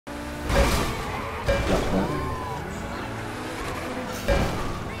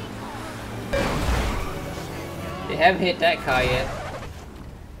They haven't hit that car yet.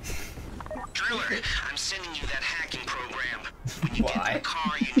 Driller, I'm sending you that hacking program. When you Why? get to the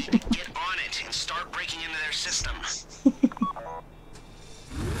car, you need to get on it and start breaking into their system.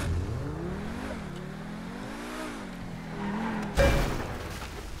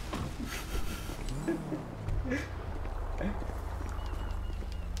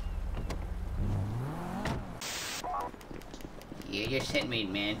 Yeah, just send me it,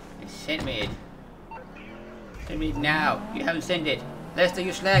 man. Just send me it. Send me it now. You haven't sent it. Lester,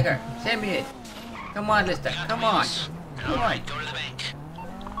 you slagger. Send me it. Come on, Lester. Come on. Come on. Go to the bank.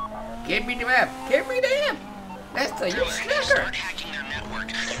 Give me the map. Give me the map. Lester, you slagger. Start hacking their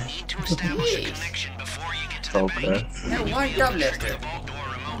network. You need to establish a connection before you get to the bank. Now, wind up, Lester. The vault door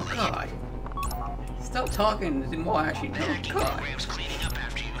Oh, remotely. God. Stop talking. The more I actually know. Hacking God. program's cleaning up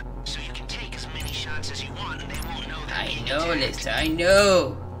after you, so you can take as many shots as you want, and they won't know that. I know, Lester. I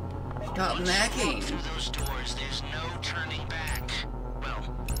know. Stop Once you nagging. walk through those doors, there's no turning back. Well,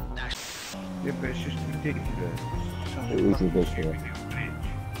 that's... Yeah, but it's just ridiculous. It is ridiculous.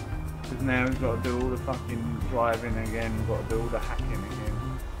 Because now we've got to do all the fucking driving again, we've got to do all the hacking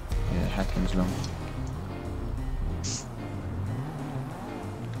again. Yeah, hacking's long.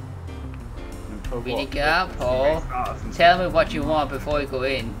 Really go, Paul. Tell me what you want before you go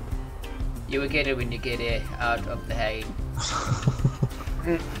in. You will get it when you get it out of the hay.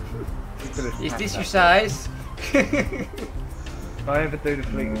 Is this your size? If I ever do the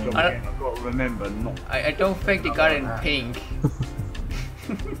Fleeca job again, I've got to remember not. I don't think they got it in pink.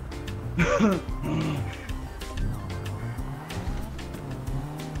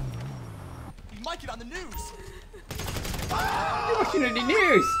 You might get on the news. You're watching the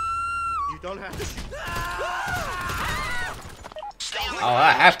news. You don't have to shoot. Oh,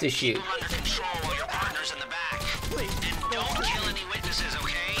 I have to shoot. Move under control while your partner's in the back. And don't kill any witnesses,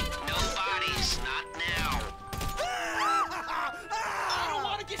 okay? No bodies, not now. I don't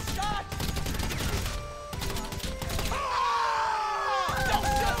want to get shot. Don't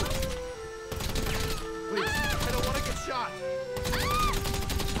shoot. Please, I don't want to get shot.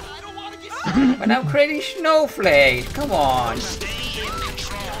 I don't want to get shot. But I'm creating snowflakes. Come on. Stay in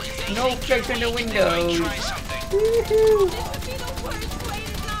control. If they Snowflakes in the windows. try something. Woohoo.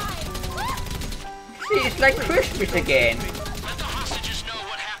 See, it's like Christmas again. Let the hostages know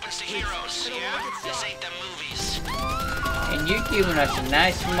what happens to heroes, yeah? This ain't them movies. And you're giving us some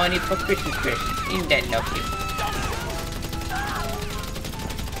nice money for Christmas presents. Isn't that lovely?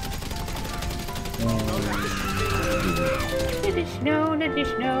 Let it snow, let it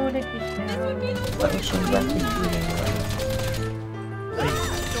snow, let it snow. That was some rapid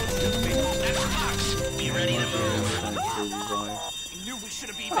That's Fox. Be ready to move. I knew we should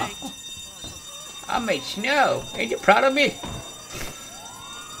have been banked. I made snow. Ain't you proud of me?